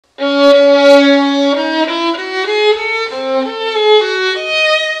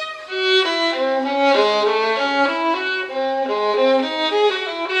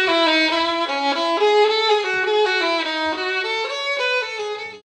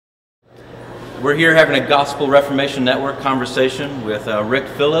We're here having a Gospel Reformation Network conversation with Rick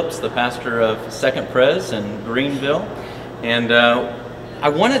Phillips, the pastor of Second Pres in Greenville. And I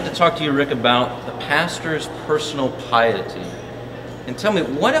wanted to talk to you, Rick, about the pastor's personal piety. And tell me,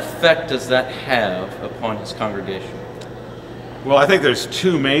 what effect does that have upon his congregation? Well, I think there's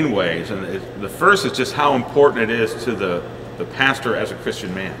two main ways. And the first is just how important it is to the pastor as a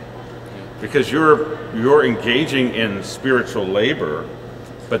Christian man. Because you're engaging in spiritual labor,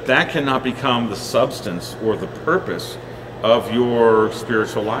 but that cannot become the substance or the purpose of your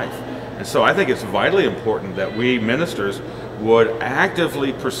spiritual life. And so I think it's vitally important that we ministers would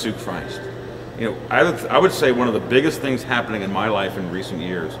actively pursue Christ. You know, I would say one of the biggest things happening in my life in recent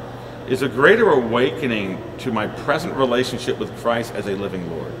years is a greater awakening to my present relationship with Christ as a living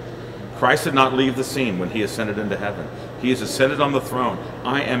Lord. Christ did not leave the scene when he ascended into heaven. He is ascended on the throne.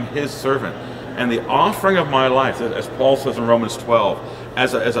 I am his servant. And the offering of my life, as Paul says in Romans 12,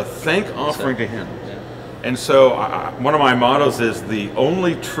 as a thank offering to him. And so one of my mottos is the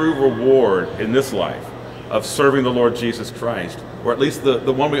only true reward in this life of serving the Lord Jesus Christ, or at least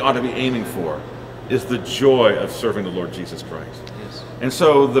the one we ought to be aiming for, is the joy of serving the Lord Jesus Christ. Yes. And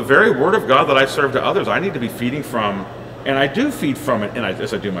so the very word of God that I serve to others, I need to be feeding from, and I do feed from it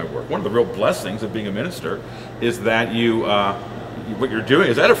as I do my work. One of the real blessings of being a minister is that what you're doing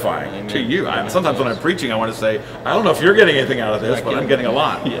is edifying to you. Sometimes when I'm preaching, I want to say, I don't know if you're getting anything out of this, but I'm getting a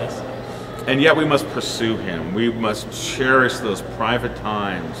lot. Yes. And yet we must pursue him. We must cherish those private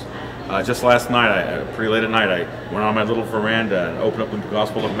times. Just last night, pretty late at night, I went on my little veranda and opened up the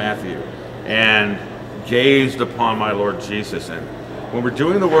Gospel of Matthew and gazed upon my Lord Jesus. And when we're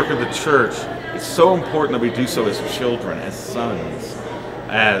doing the work of the church, it's so important that we do so as children, as sons,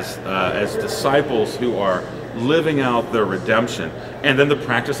 as disciples who are living out their redemption, and then the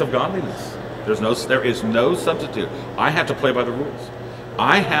practice of godliness. There is no substitute. I have to play by the rules.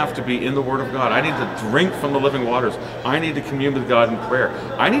 I have to be in the Word of God. I need to drink from the living waters. I need to commune with God in prayer.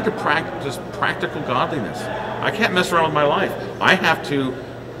 I need to practice practical godliness. I can't mess around with my life. I have to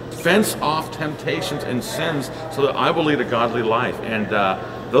fence off temptations and sins so that I will lead a godly life. And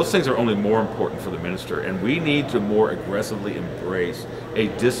those things are only more important for the minister. And we need to more aggressively embrace a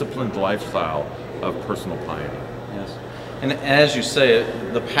disciplined lifestyle of personal piety. Yes. And as you say,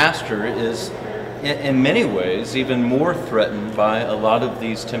 the pastor is in many ways even more threatened by a lot of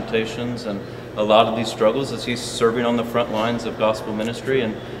these temptations and a lot of these struggles as he's serving on the front lines of gospel ministry.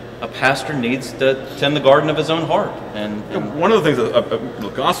 And a pastor needs to tend the garden of his own heart. And one of the things, the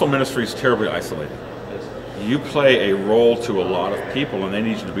gospel ministry is terribly isolated. Yes. You play a role to a lot of people, and they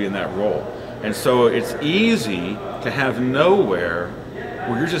need you to be in that role. And so it's easy to have nowhere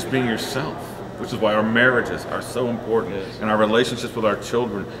where you're just being yourself, which is why our marriages are so important, yes, and our relationships with our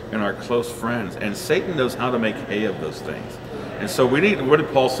children and our close friends. And Satan knows how to make hay of those things. And so what did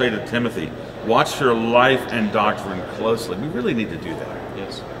Paul say to Timothy? Watch your life and doctrine closely. We really need to do that.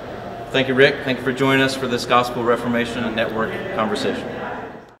 Yes. Thank you, Rick. Thank you for joining us for this Gospel Reformation Network conversation.